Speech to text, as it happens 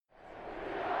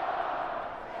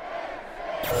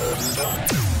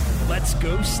Let's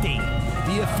Go State,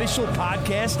 the official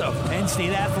podcast of Penn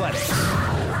State Athletics.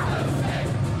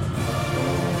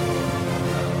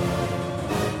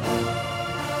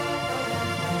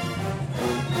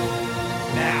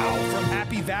 Now, from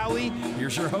Happy Valley,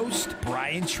 here's your host,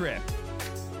 Brian Tripp.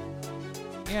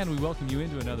 And we welcome you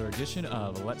into another edition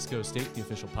of Let's Go State, the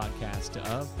official podcast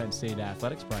of Penn State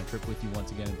Athletics. Brian Tripp with you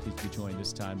once again, and pleased to be joined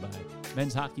this time by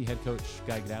men's hockey head coach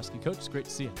Guy Gadowski. Coach, it's great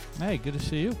to see you. Hey, good to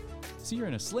see you. See, you're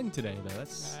in a sling today, though.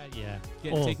 That's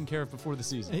getting taken care of before the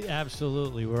season.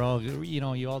 Absolutely. We're all,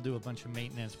 you all do a bunch of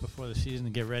maintenance before the season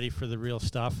to get ready for the real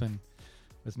stuff. And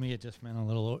with me, it just meant a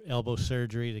little elbow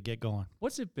surgery to get going.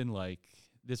 What's it been like,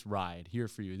 this ride here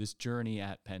for you, this journey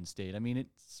at Penn State? I mean,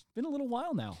 it's been a little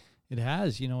while now. It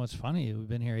has. You know, it's funny. We've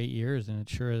been here 8 years, and it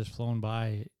sure has flown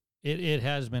by. It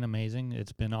has been amazing.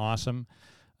 It's been awesome.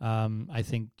 I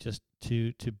think just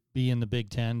to be in the Big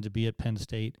Ten, to be at Penn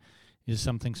State is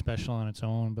something special on its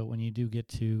own. But when you do get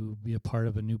to be a part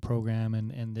of a new program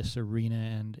and this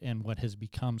arena and what has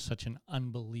become such an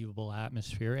unbelievable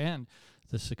atmosphere and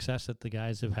the success that the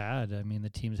guys have had, I mean, the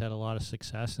team's had a lot of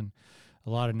success and a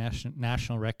lot of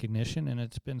national recognition, and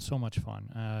it's been so much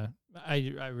fun.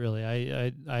 I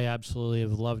absolutely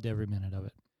have loved every minute of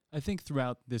it. I think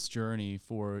throughout this journey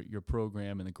for your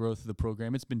program and the growth of the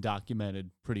program, it's been documented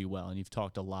pretty well, and you've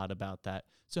talked a lot about that.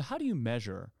 So how do you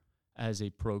measure, as a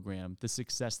program, the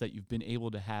success that you've been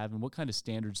able to have, and what kind of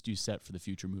standards do you set for the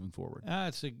future moving forward?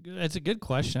 It's a good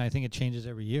question. I think it changes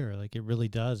every year. Like, it really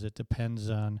does. It depends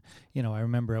on, I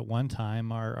remember at one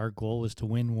time our goal was to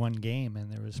win one game,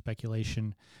 and there was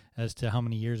speculation as to how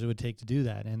many years it would take to do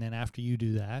that. And then after you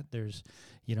do that, there's,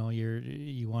 you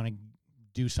want to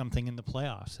do something in the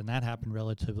playoffs, and that happened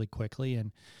relatively quickly.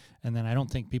 And then I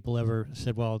don't think people ever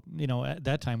said, well, at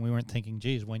that time we weren't thinking,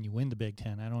 geez, when you win the Big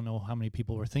Ten. I don't know how many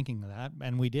people were thinking of that,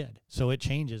 and we did. So it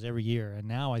changes every year, and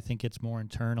now I think it's more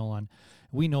internal. And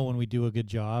we know when we do a good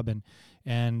job,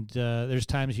 and there's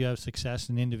times you have success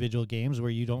in individual games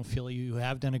where you don't feel you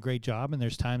have done a great job, and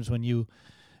there's times when you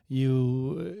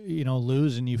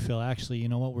lose and you feel, actually, you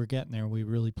know what, we're getting there. We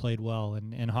really played well,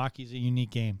 and hockey's a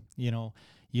unique game.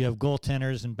 You have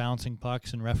goaltenders and bouncing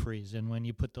pucks and referees, and when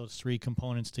you put those three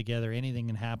components together, anything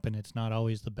can happen. It's not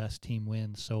always the best team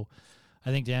wins. So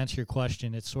I think, to answer your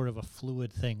question, it's sort of a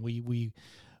fluid thing.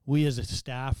 We as a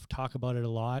staff talk about it a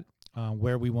lot,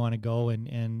 where we want to go, and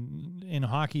in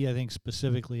hockey, I think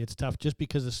specifically, it's tough just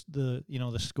because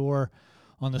the score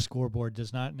on the scoreboard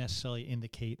does not necessarily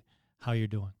indicate how you're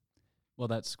doing. Well,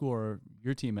 that score,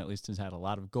 your team at least has had a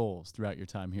lot of goals throughout your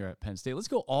time here at Penn State. Let's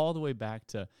go all the way back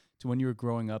to when you were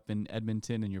growing up in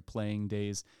Edmonton and your playing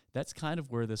days. That's kind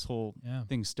of where this whole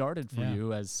thing started for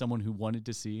you as someone who wanted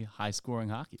to see high-scoring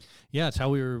hockey. Yeah, it's how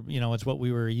we were, it's what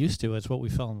we were used to. It's what we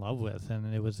fell in love with.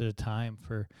 And it was at a time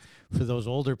for those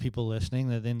older people listening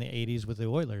that in the 80s with the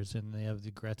Oilers, and they have the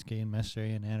Gretzky and Messier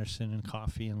and Anderson and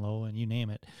Coffey and Lowe and you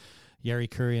name it, Yari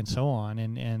Curry and so on.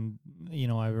 And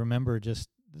I remember just,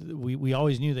 we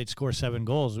always knew they'd score 7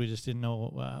 goals. We just didn't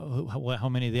know how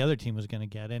many the other team was going to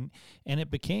get. And it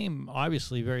became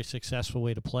obviously a very successful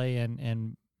way to play,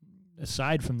 and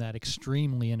aside from that,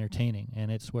 extremely entertaining. And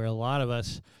it's where a lot of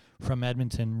us from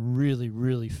Edmonton really,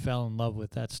 really fell in love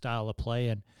with that style of play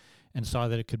and saw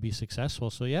that it could be successful.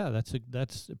 So yeah,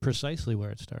 that's precisely where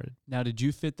it started. Now, did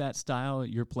you fit that style at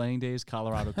your playing days,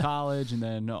 Colorado College, and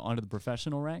then onto the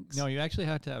professional ranks? No, you actually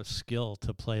have to have skill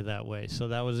to play that way. So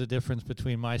that was a difference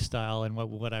between my style and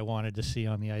what I wanted to see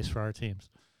on the ice for our teams.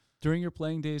 During your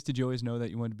playing days, did you always know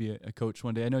that you wanted to be a coach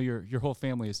one day? I know your whole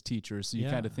family is teachers, so you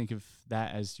kind of think of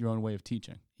that as your own way of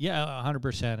teaching. Yeah,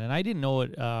 100%. And I didn't know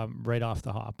it right off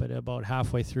the hop, but about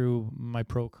halfway through my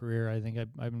pro career, I think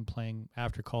I've been playing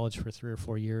after college for 3 or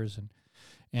 4 years,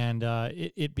 and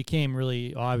it became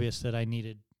really obvious that I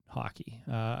needed hockey.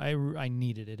 I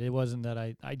needed it. It wasn't that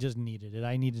I just needed it.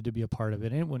 I needed to be a part of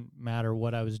it. And it wouldn't matter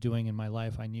what I was doing in my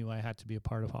life. I knew I had to be a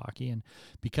part of hockey, and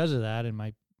because of that, and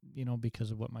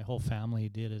because of what my whole family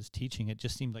did as teaching, it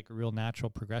just seemed like a real natural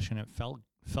progression. It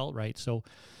felt right. So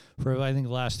for, I think,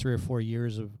 the last 3 or 4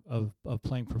 years of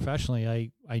playing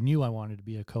professionally, I knew I wanted to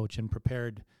be a coach and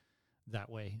prepared that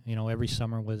way. Every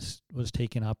summer was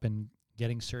taken up and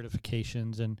getting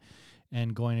certifications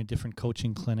and going to different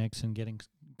coaching clinics and getting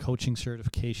coaching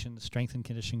certifications, strength and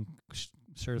conditioning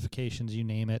certifications, you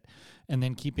name it, and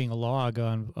then keeping a log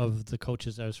of the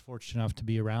coaches I was fortunate enough to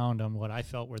be around on what I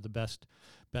felt were the best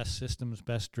systems,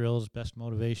 best drills, best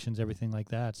motivations, everything like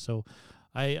that. So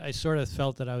I sort of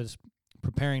felt that I was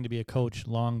preparing to be a coach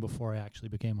long before I actually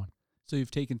became one. So you've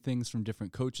taken things from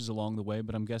different coaches along the way,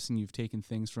 but I'm guessing you've taken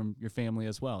things from your family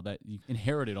as well that you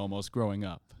inherited almost growing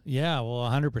up. Yeah,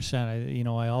 well, 100%.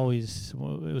 I always, it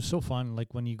was so fun.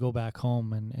 Like when you go back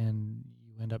home and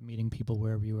you end up meeting people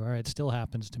wherever you are. It still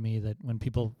happens to me that when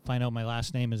people find out my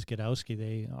last name is Gdowski,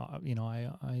 they,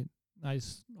 I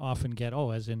often get,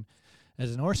 as in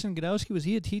Orson Gdowski, was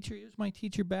he a teacher? He was my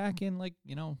teacher back in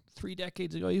 3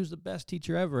 decades ago. He was the best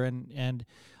teacher ever. And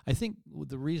I think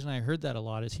the reason I heard that a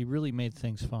lot is he really made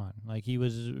things fun. Like he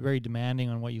was very demanding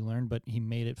on what you learned, but he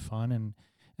made it fun.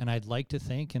 And I'd like to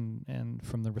think, and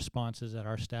from the responses that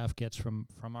our staff gets from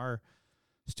our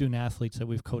student athletes that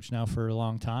we've coached now for a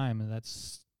long time, and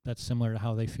that's similar to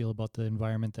how they feel about the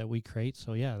environment that we create.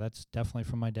 So yeah, that's definitely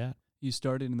from my dad. You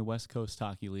started in the West Coast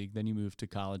Hockey League, then you moved to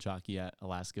college hockey at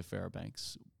Alaska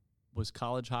Fairbanks. Was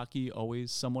college hockey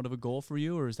always somewhat of a goal for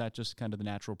you, or is that just kind of the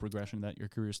natural progression that your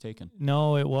career's taken?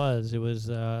 No, it was. It was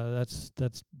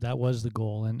that was the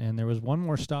goal, and there was one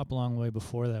more stop along the way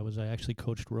before that. Was I actually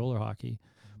coached roller hockey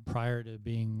prior to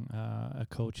being a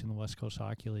coach in the West Coast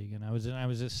Hockey League, and I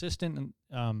was assistant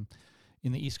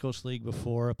in the East Coast League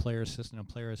before, a player assistant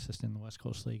in the West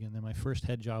Coast League. And then my first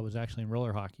head job was actually in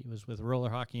roller hockey. It was with Roller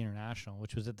Hockey International,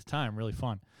 which was at the time really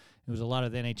fun. It was a lot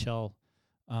of the NHL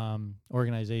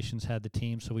organizations had the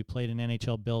team. So we played in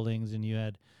NHL buildings, and you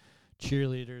had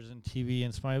cheerleaders and TV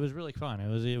and stuff. It was really fun.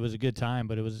 It was a good time,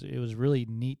 but it was really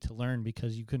neat to learn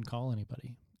because you couldn't call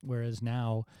anybody. Whereas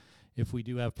now, if we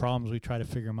do have problems, we try to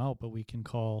figure them out, but we can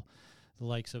call the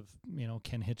likes of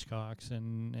Ken Hitchcocks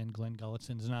and Glenn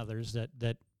Gullitsons and others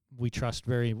that we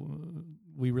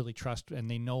really trust, and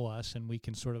they know us, and we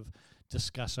can sort of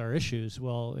discuss our issues.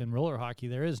 Well, in roller hockey,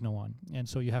 there is no one, and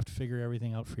so you have to figure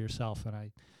everything out for yourself. And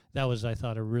I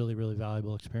thought a really, really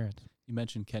valuable experience. You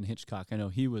mentioned Ken Hitchcock. I know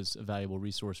he was a valuable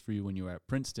resource for you when you were at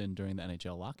Princeton during the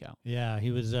NHL lockout. Yeah, he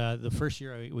was the first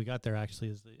year we got there actually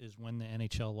is when the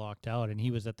NHL locked out, and he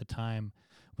was at the time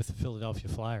with the Philadelphia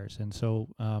Flyers. And so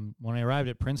when I arrived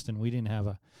at Princeton, we didn't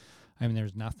have there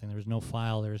was nothing. There was no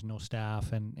file. There was no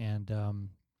staff. And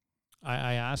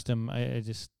I asked him, I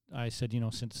said,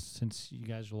 since you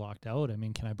guys are locked out,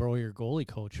 can I borrow your goalie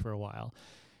coach for a while?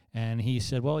 And he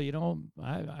said, well, I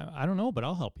don't know, but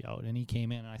I'll help you out. And he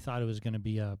came in, and I thought it was going to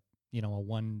be a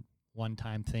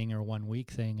one-time thing or 1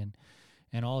 week thing.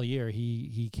 And all year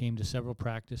he came to several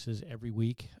practices every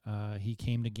week. He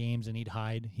came to games, and he'd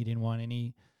hide. He didn't want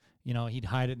any, he'd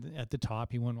hide at the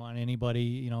top. He wouldn't want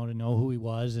anybody, to know who he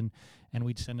was. And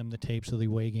we'd send him the tapes of the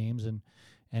away games.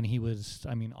 And he was,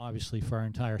 obviously for our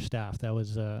entire staff, that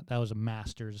was a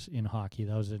master's in hockey.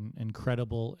 That was an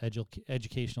incredible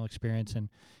educational experience. And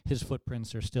his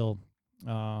footprints are still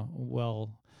well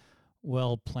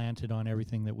planted on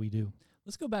everything that we do.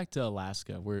 Let's go back to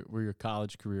Alaska, where your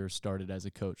college career started as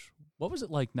a coach. What was it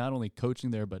like not only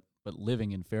coaching there, but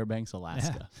living in Fairbanks,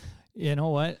 Alaska? Yeah. You know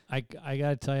what? I got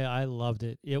to tell you, I loved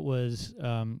it. It was,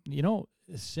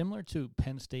 similar to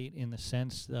Penn State in the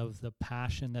sense of the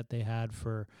passion that they had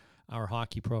for our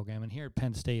hockey program. And here at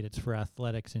Penn State, it's for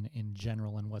athletics in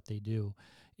general and what they do.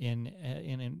 In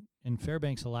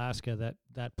Fairbanks, Alaska,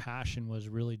 that passion was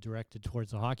really directed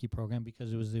towards the hockey program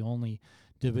because it was the only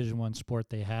Division I sport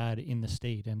they had in the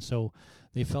state. And so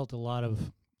they felt a lot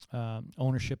of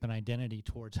ownership and identity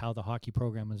towards how the hockey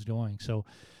program was going. So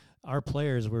our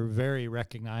players were very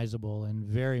recognizable and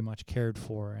very much cared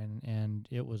for, and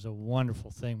it was a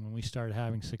wonderful thing when we started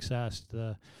having success.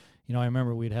 I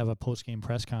remember we'd have a post-game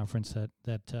press conference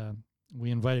that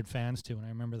we invited fans to, and I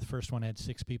remember the first one had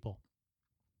 6 people.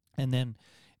 And then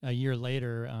a year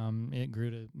later, it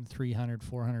grew to 300,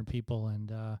 400 people,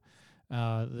 and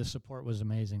the support was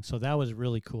amazing. So that was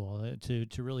really cool. To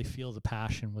really feel the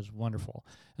passion was wonderful.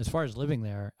 As far as living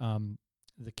there,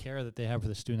 the care that they have for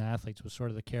the student athletes was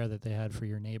sort of the care that they had for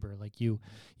your neighbor. Like you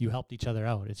helped each other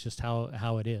out. It's just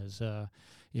how it is.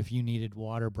 If you needed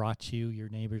water brought to you, your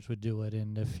neighbors would do it.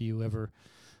 And if you ever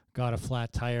got a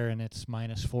flat tire and it's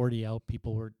minus 40 out,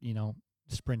 people were,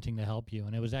 sprinting to help you.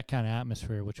 And it was that kind of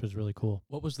atmosphere, which was really cool.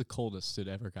 What was the coldest it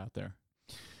ever got there?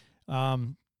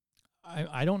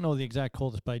 I don't know the exact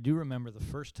coldest, but I do remember the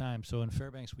first time. So in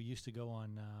Fairbanks, we used to go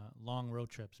on long road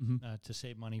trips to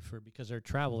save money because our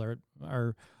travel,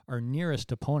 our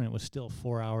nearest opponent was still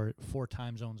 4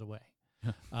 time zones away.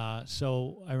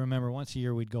 So I remember once a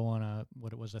year we'd go on a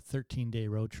 13-day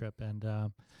road trip,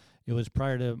 and it was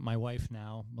prior to my wife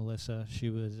now, Melissa.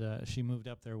 She moved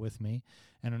up there with me,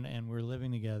 and we're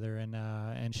living together,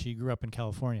 and she grew up in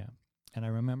California. And I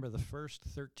remember the first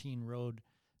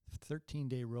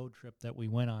 13-day road trip that we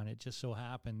went on. It just so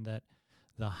happened that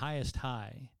the highest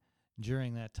high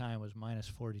during that time was minus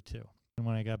 42. And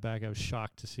when I got back, I was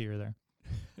shocked to see her there.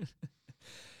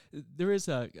 There is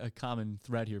a common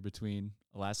thread here between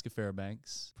Alaska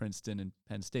Fairbanks, Princeton, and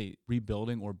Penn State,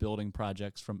 rebuilding or building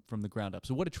projects from the ground up.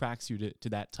 So what attracts you to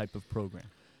that type of program?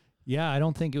 Yeah, I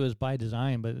don't think it was by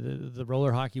design, but the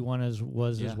roller hockey one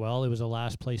was as well. It was a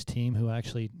last place team who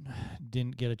actually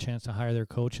didn't get a chance to hire their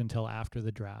coach until after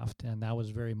the draft, and that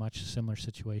was very much a similar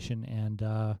situation. And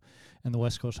the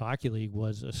West Coast Hockey League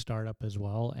was a startup as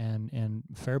well, and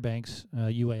Fairbanks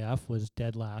UAF was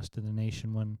dead last in the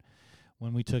nation when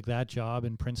we took that job,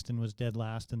 and Princeton was dead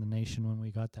last in the nation when we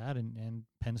got that, and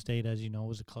Penn State, as you know,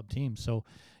 was a club team. So,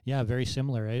 yeah, very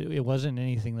similar. It wasn't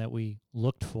anything that we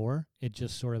looked for. It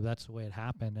just sort of, that's the way it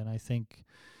happened. And I think,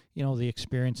 the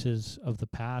experiences of the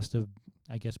past of,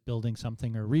 I guess, building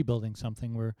something or rebuilding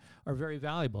something are very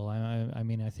valuable. I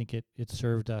mean, I think it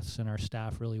served us and our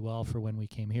staff really well for when we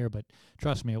came here. But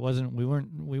trust me, we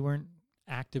weren't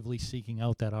actively seeking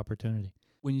out that opportunity.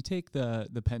 When you take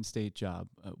the Penn State job,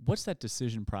 what's that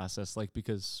decision process like?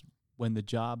 Because when the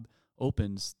job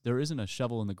opens, there isn't a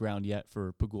shovel in the ground yet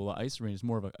for Pegula Ice Arena. It's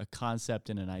more of a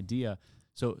concept and an idea.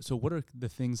 So what are the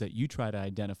things that you try to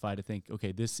identify to think,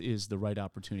 okay, this is the right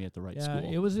opportunity at the right school?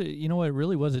 It was, it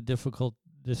really was a difficult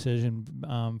decision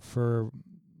for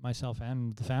myself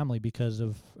and the family because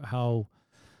of how,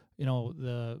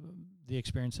 the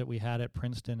experience that we had at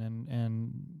Princeton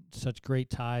and such great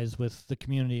ties with the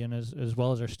community and as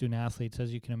well as our student athletes,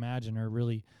 as you can imagine, are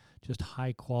really just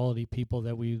high quality people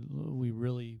that we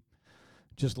really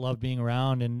just loved being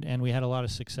around, and we had a lot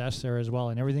of success there as well,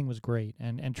 and everything was great.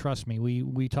 And trust me,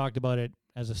 we talked about it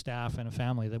as a staff and a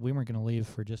family that we weren't going to leave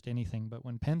for just anything. But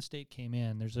when Penn State came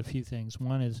in, there's a few things.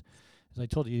 One is, as I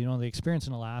told you, the experience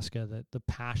in Alaska, that the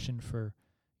passion for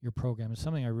your program is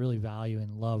something I really value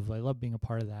and love. I love being a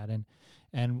part of that. And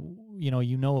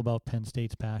about Penn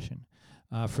State's passion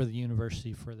for the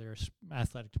university, for their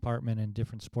athletic department and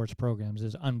different sports programs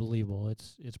is unbelievable.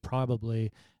 It's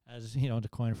probably, as to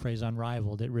coin a phrase,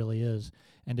 unrivaled. It really is.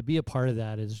 And to be a part of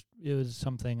that is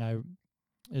something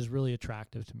is really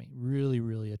attractive to me. Really,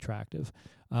 really attractive.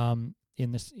 At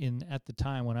the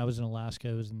time when I was in Alaska,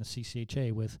 I was in the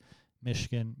CCHA with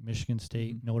Michigan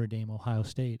State, mm-hmm. Notre Dame, Ohio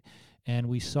State, and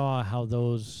we saw how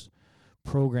those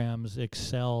programs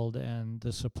excelled and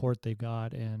the support they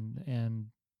got, and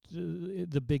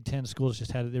the Big Ten schools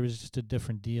there was just a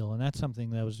different deal, and that's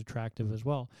something that was attractive as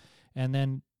well. And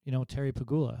then Terry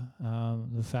Pegula,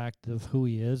 the fact of who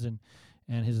he is and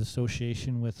his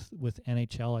association with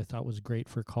NHL, I thought was great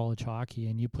for college hockey.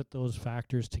 And you put those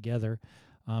factors together,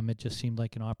 it just seemed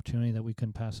like an opportunity that we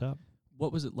couldn't pass up.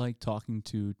 What was it like talking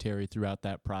to Terry throughout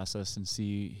that process and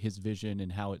see his vision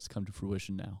and how it's come to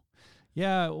fruition now?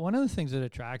 Yeah, one of the things that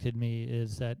attracted me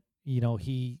is that,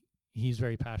 he's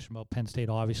very passionate about Penn State,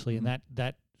 obviously, mm-hmm. and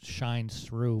that shines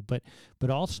through. But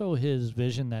also his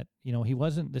vision that,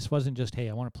 this wasn't just, hey,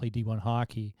 I want to play D1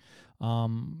 hockey.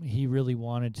 He really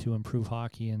wanted to improve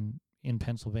hockey in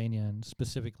Pennsylvania and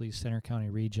specifically Center County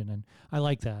region. And I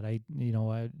like that. I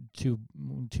had two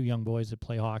young boys that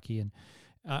play hockey, and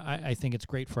I think it's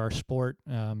great for our sport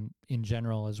in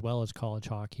general as well as college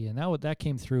hockey. And that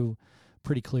came through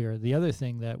pretty clear. The other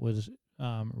thing that was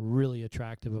really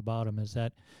attractive about him is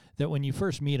that when you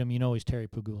first meet him, he's Terry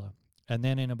Pegula. And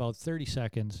then in about 30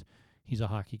 seconds, he's a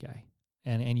hockey guy.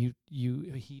 And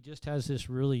he just has this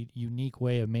really unique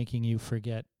way of making you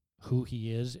forget who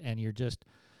he is, and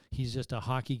he's just a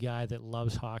hockey guy that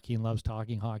loves hockey and loves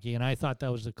talking hockey. And I thought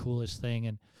that was the coolest thing.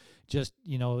 And just,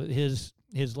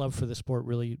 his love for the sport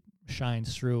really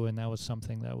shines through, and that was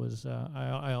something that was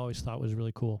I always thought was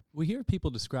really cool. We hear people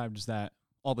described as that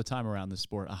all the time around this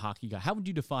sport, a hockey guy. How would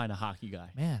you define a hockey guy?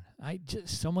 Man,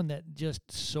 someone that just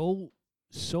so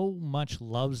much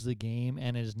loves the game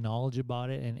and is knowledgeable about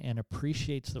it and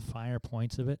appreciates the finer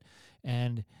points of it,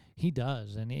 and he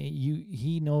does. And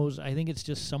he knows. I think it's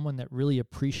just someone that really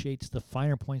appreciates the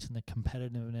finer points and the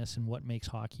competitiveness and what makes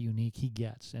hockey unique. He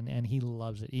gets and he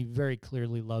loves it. He very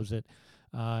clearly loves it.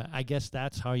 I guess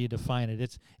that's how you define it.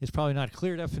 It's probably not a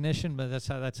clear definition, but that's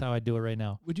how I do it right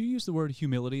now. Would you use the word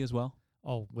humility as well?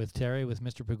 Oh, with Terry, with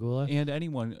Mr. Pegula? And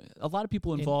anyone, a lot of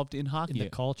people involved in hockey. In the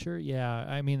culture, yeah.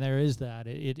 I mean, there is that.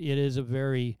 It is a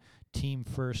very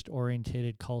team-first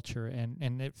orientated culture,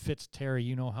 and it fits Terry.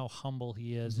 You know how humble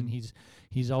he is, mm-hmm. and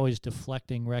he's always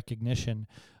deflecting recognition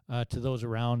to those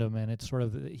around him, and it's sort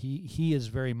of, he is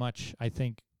very much, I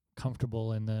think,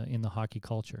 comfortable in the hockey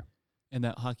culture. And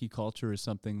that hockey culture is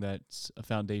something that's a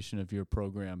foundation of your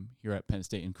program here at Penn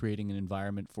State, in creating an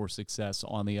environment for success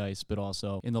on the ice, but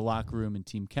also in the locker room and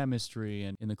team chemistry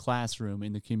and in the classroom,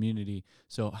 in the community.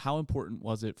 So how important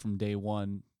was it from day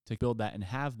one to build that and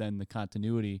have then the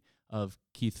continuity of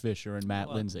Keith Fisher and Matt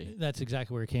Lindsay? That's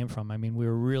exactly where it came from. I mean, we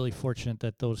were really fortunate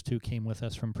that those two came with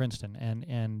us from Princeton,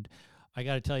 and I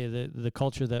got to tell you, the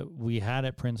culture that we had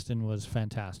at Princeton was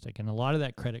fantastic, and a lot of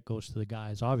that credit goes to the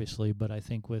guys, obviously, but I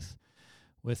think with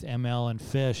ML and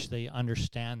Fish, they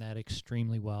understand that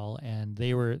extremely well, and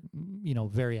they were,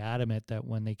 very adamant that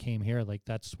when they came here, like,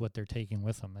 that's what they're taking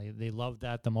with them. They loved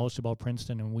that the most about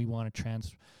Princeton, and we want to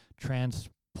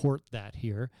transport that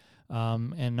here,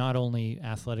 and not only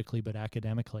athletically but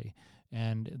academically.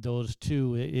 And those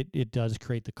two, it does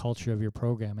create the culture of your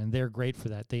program, and they're great for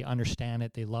that. They understand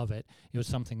it, they love it. It was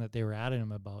something that they were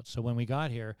adamant about. So when we got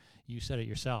here, you said it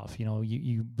yourself.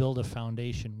 You build a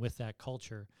foundation with that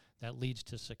culture that leads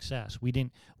to success. We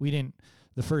didn't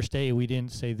the first day we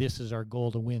didn't say this is our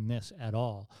goal to win this at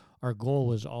all. Our goal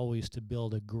was always to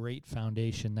build a great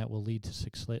foundation that will lead to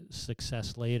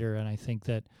success later. And I think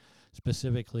that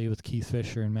specifically with Keith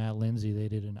Fisher and Matt Lindsay, they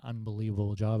did an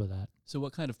unbelievable job of that. So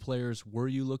what kind of players were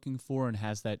you looking for, and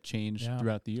has that changed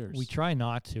throughout the years? We try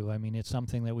not to. I mean, it's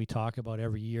something that we talk about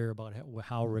every year about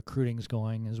how recruiting's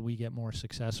going as we get more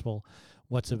successful,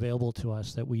 what's available to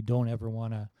us, that we don't ever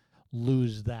want to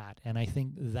lose that. And I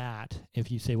think that,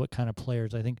 if you say what kind of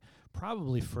players, I think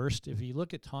probably first, if you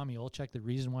look at Tommy Olczyk, the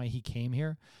reason why he came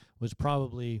here was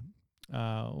probably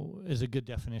is a good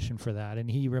definition for that. And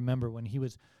he, remember when he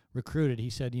was recruited, he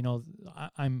said,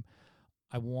 I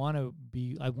want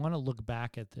to look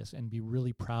back at this and be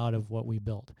really proud of what we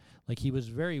built. Like, he was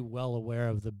very well aware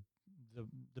of the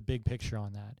big picture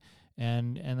on that.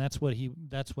 And that's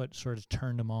what sort of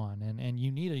turned him on. And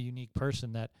you need a unique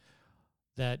person that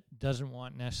doesn't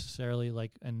want necessarily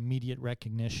like immediate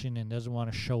recognition and doesn't want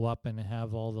to show up and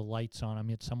have all the lights on him.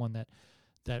 It's someone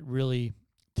that really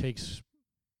takes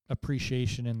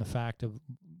appreciation in the fact of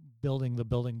building the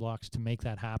building blocks to make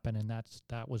that happen. And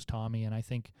that was Tommy. And I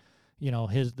think,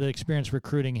 the experience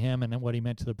recruiting him and what he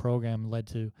meant to the program led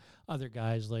to other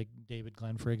guys like David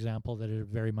Glenn, for example, that are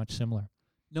very much similar.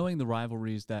 Knowing the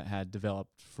rivalries that had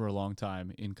developed for a long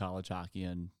time in college hockey,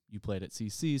 and you played at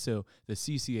CC, so the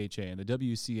CCHA and the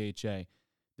WCHA,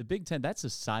 the Big Ten, that's a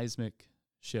seismic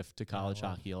shift to college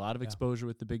hockey. A lot of exposure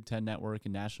with the Big Ten network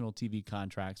and national TV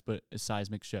contracts, but a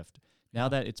seismic shift. Now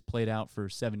that it's played out for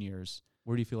 7 years,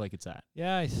 where do you feel like it's at?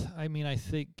 Yeah, I mean, I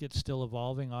think it's still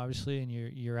evolving, obviously, and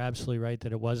you're absolutely right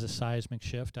that it was a seismic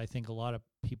shift. I think a lot of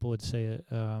people would say it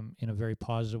in a very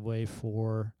positive way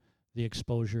for the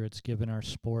exposure it's given our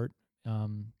sport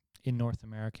in North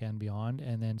America and beyond.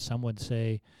 And then some would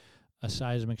say a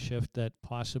seismic shift that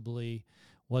possibly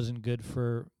wasn't good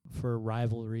for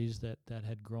rivalries that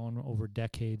had grown over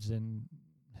decades in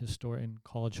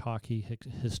college hockey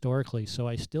historically. So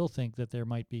I still think that there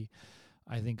might be,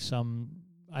 I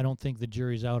don't think the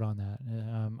jury's out on that.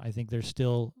 I think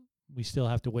we still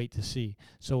have to wait to see.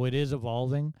 So it is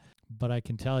evolving, but I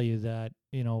can tell you that,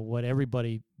 what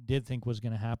everybody did think was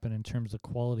going to happen in terms of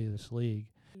quality of this league,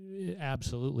 it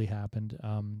absolutely happened.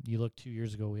 You look 2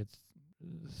 years ago, we had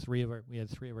three of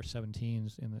our 7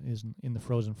 teams in the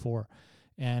Frozen Four,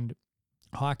 and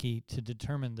hockey, to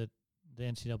determine the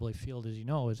NCAA field, as you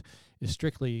know, is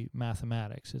strictly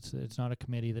mathematics. It's not a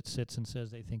committee that sits and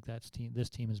says they think this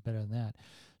team is better than that.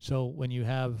 So when you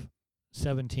have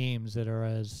 7 teams that are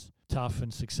as tough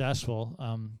and successful,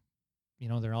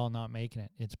 they're all not making it.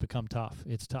 It's become tough.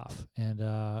 It's tough, and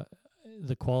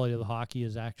the quality of the hockey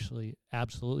is actually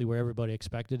absolutely where everybody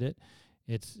expected it.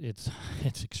 It's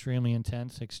extremely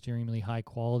intense, extremely high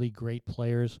quality, great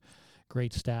players,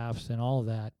 great staffs, and all of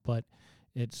that. But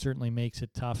it certainly makes it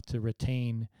tough to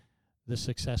retain the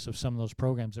success of some of those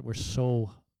programs that were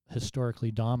so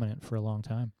historically dominant for a long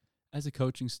time. As a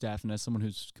coaching staff and as someone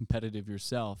who's competitive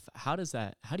yourself, how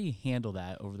do you handle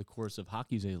that over the course of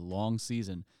hockey's a long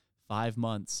season, 5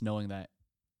 months, knowing that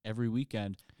every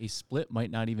weekend a split might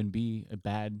not even be a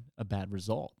bad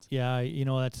result? Yeah,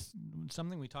 that's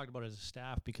something we talked about as a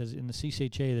staff, because in the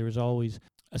CCHA there was always,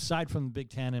 aside from the Big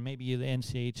Ten and maybe the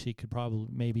NCHC could probably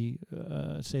maybe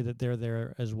say that they're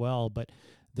there as well, but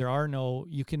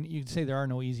you can say there are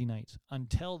no easy nights.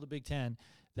 Until the Big Ten,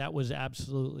 that was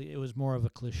it was more of a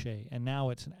cliche, and now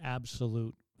it's an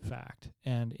absolute fact,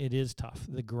 and it is tough.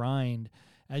 The grind,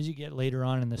 as you get later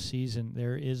on in the season,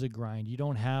 there is a grind. You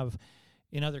don't have,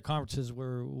 in other conferences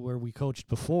where we coached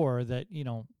before, that,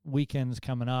 weekends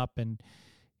coming up and,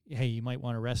 hey, you might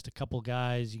want to rest a couple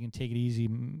guys. You can take it easy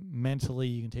mentally.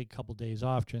 You can take a couple days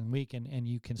off during the week, and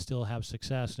you can still have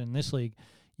success. In this league,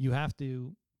 you have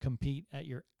to compete at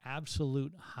your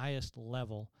absolute highest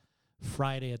level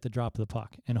Friday at the drop of the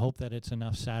puck and hope that it's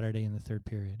enough Saturday in the third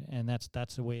period. And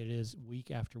that's the way it is week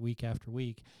after week after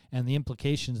week. And the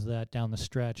implications of that down the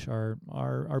stretch are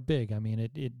big. I mean,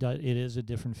 it is a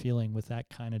different feeling with that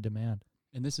kind of demand.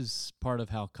 And this is part of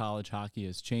how college hockey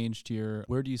has changed here.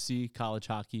 Where do you see college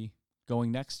hockey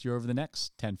going next year over the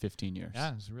next 10, 15 years?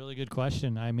 Yeah, it's a really good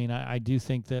question. I mean, I do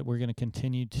think that we're going to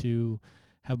continue to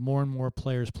have more and more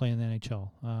players play in the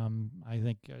NHL. I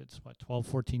think it's 12,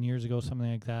 14 years ago,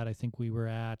 something like that. I think we were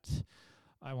at,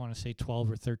 I want to say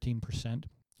 12 or 13%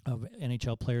 of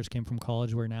NHL players came from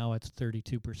college, where now it's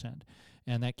 32%.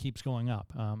 And that keeps going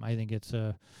up. I think it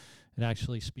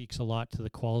actually speaks a lot to the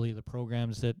quality of the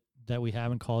programs that we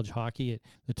have in college hockey,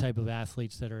 the type of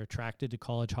athletes that are attracted to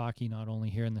college hockey, not only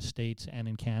here in the States and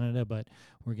in Canada, but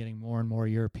we're getting more and more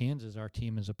Europeans, as our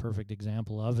team is a perfect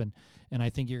example of. And I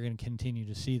think you're going to continue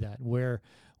to see that. Where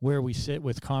we sit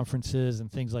with conferences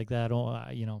and things like that,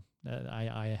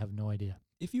 I have no idea.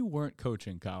 If you weren't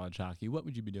coaching college hockey, what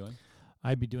would you be doing?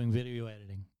 I'd be doing video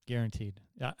editing, guaranteed.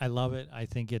 I love it. I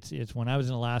think it's when I was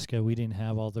in Alaska, we didn't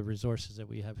have all the resources that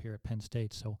we have here at Penn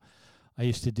State. So I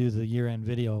used to do the year-end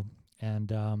video,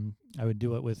 and I would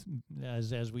do it with,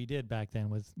 as we did back then,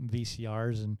 with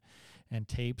VCRs and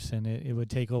tapes, and it would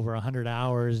take over 100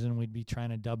 hours, and we'd be trying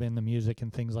to dub in the music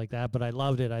and things like that. But I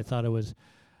loved it. I thought it was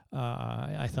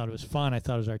fun. I thought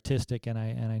it was artistic, and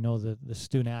I know that the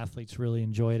student athletes really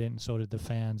enjoyed it, and so did the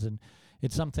fans. And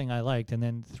it's something I liked. And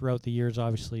then throughout the years,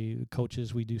 obviously,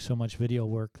 coaches, we do so much video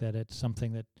work that it's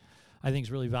something that I think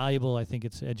is really valuable. I think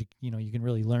it's you can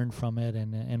really learn from it,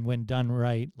 and when done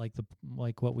right, like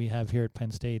what we have here at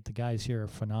Penn State, the guys here are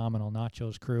phenomenal.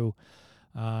 Nacho's crew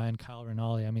and Kyle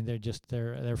Rinaldi. I mean,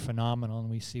 they're phenomenal,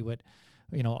 and we see what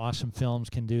Awesome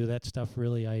Films can do. That stuff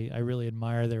really, I really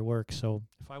admire their work. So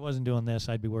if I wasn't doing this,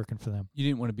 I'd be working for them. You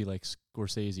didn't want to be like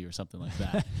Scorsese or something like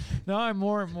that. No, I'm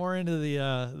more into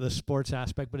the sports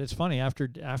aspect. But it's funny, after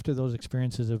those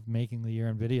experiences of making the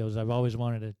year-end videos, I've always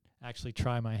wanted to actually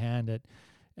try my hand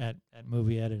at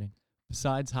movie editing.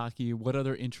 Besides hockey, what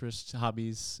other interests,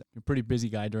 hobbies? You're a pretty busy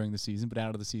guy during the season, but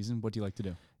out of the season, what do you like to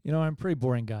do? I'm a pretty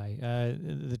boring guy.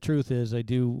 The truth is, I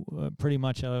do pretty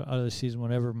much out of the season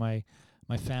whatever my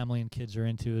family and kids are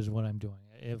into is what I'm doing.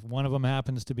 If one of them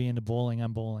happens to be into bowling,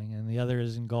 I'm bowling, and the other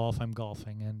is in golf, I'm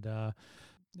golfing, and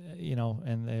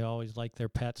and they always like their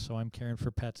pets, so I'm caring for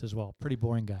pets as well. Pretty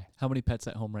boring guy. How many pets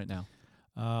at home right now?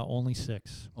 Only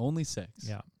 6. Only 6?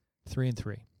 Yeah, 3 and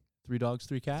 3. 3 dogs,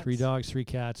 3 cats? 3 dogs, 3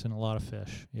 cats, and a lot of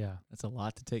fish. Yeah. That's a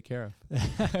lot to take care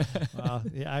of.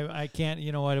 Yeah, I can't,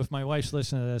 if my wife's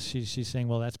listening to this, she's saying,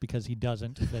 well, that's because he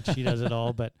doesn't, that she does it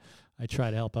all, but I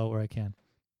try to help out where I can.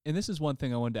 And this is one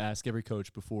thing I wanted to ask every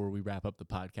coach before we wrap up the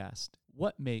podcast.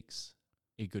 What makes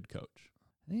a good coach?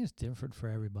 I think it's different for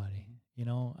everybody.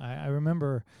 I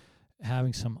remember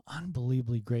having some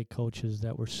unbelievably great coaches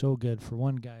that were so good. For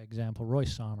one guy example, Roy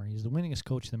Sommer. He's the winningest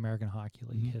coach in the American Hockey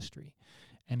League history.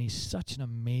 And he's such an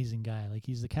amazing guy. Like,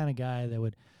 he's the kind of guy that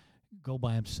would go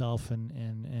by himself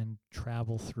and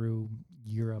travel through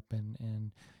Europe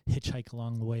and hitchhike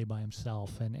along the way by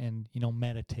himself and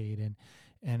meditate.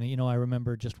 And I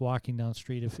remember just walking down the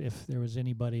street, if there was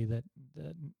anybody that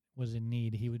was in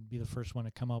need, he would be the first one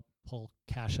to come up, pull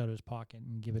cash out of his pocket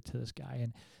and give it to this guy.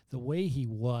 And the way he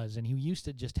was, and he used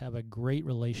to just have a great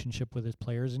relationship with his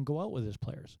players and go out with his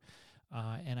players.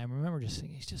 And I remember just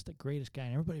thinking, he's just the greatest guy,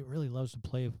 and everybody really loves to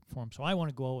play for him. So I want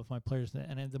to go out with my players.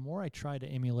 And the more I try to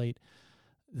emulate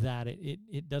that,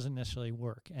 it doesn't necessarily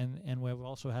work. And we've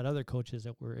also had other coaches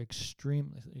that were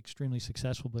extremely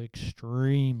successful, but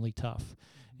extremely tough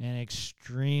and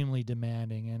extremely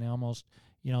demanding, and almost,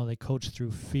 they coach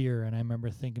through fear. And I remember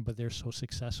thinking, but they're so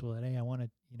successful that, hey, I want to,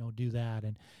 do that.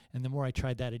 And the more I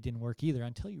tried that, it didn't work either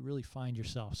until you really find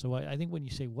yourself. So I think when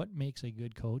you say what makes a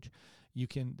good coach,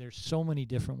 there's so many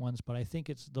different ones, but I think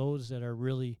it's those that are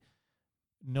really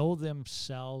know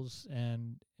themselves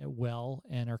and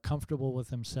are comfortable with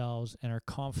themselves and are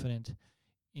confident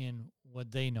in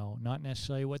what they know, not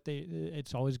necessarily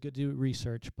it's always good to do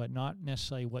research, but not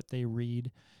necessarily what they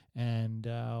read and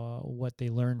what they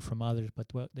learn from others, but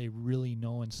what they really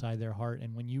know inside their heart.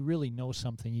 And when you really know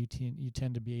something, you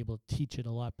tend to be able to teach it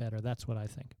a lot better. That's what I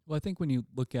think. Well, I think when you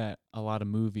look at a lot of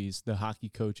movies, the hockey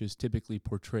coach is typically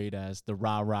portrayed as the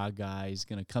rah-rah guy. He's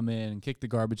going to come in and kick the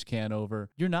garbage can over.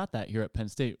 You're not that here at Penn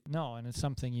State. No, and it's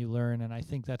something you learn, and I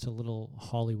think that's a little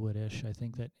Hollywood-ish. I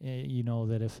think that,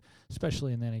 that if,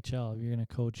 especially in the NHL, if you're going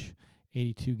to coach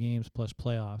 82 games plus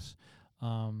playoffs,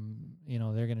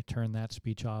 they're going to turn that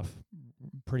speech off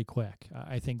pretty quick.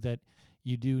 I think that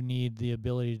you do need the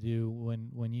ability to do,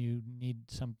 when you need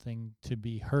something to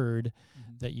be heard,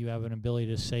 that you have an ability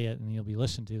to say it and you'll be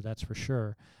listened to, that's for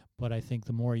sure. But I think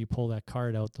the more you pull that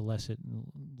card out, the less it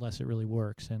really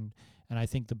works. And I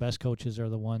think the best coaches are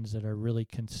the ones that are really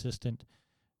consistent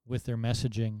with their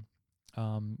messaging,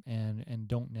 and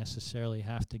don't necessarily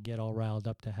have to get all riled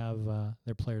up to have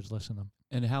their players listen to them.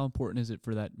 And how important is it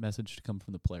for that message to come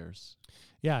from the players?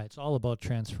 Yeah, it's all about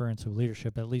transference of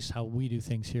leadership, at least how we do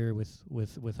things here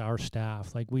with our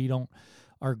staff. Like,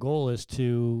 our goal is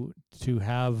to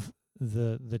have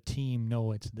the team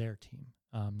know it's their team.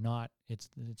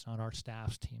 It's not our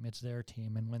staff's team, it's their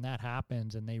team. And when that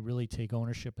happens and they really take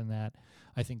ownership in that,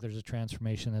 I think there's a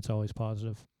transformation that's always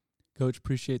positive. Coach,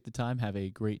 appreciate the time. Have a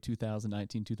great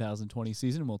 2019-2020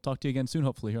 season. We'll talk to you again soon,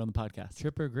 hopefully, here on the podcast.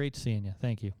 Tripper, great seeing you.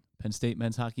 Thank you. Penn State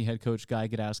men's hockey head coach Guy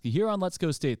Gadowski here on Let's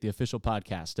Go State, the official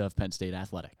podcast of Penn State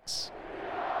Athletics.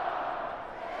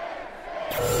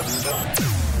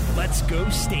 Let's Go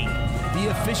State, the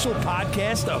official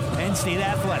podcast of Penn State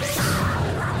Athletics.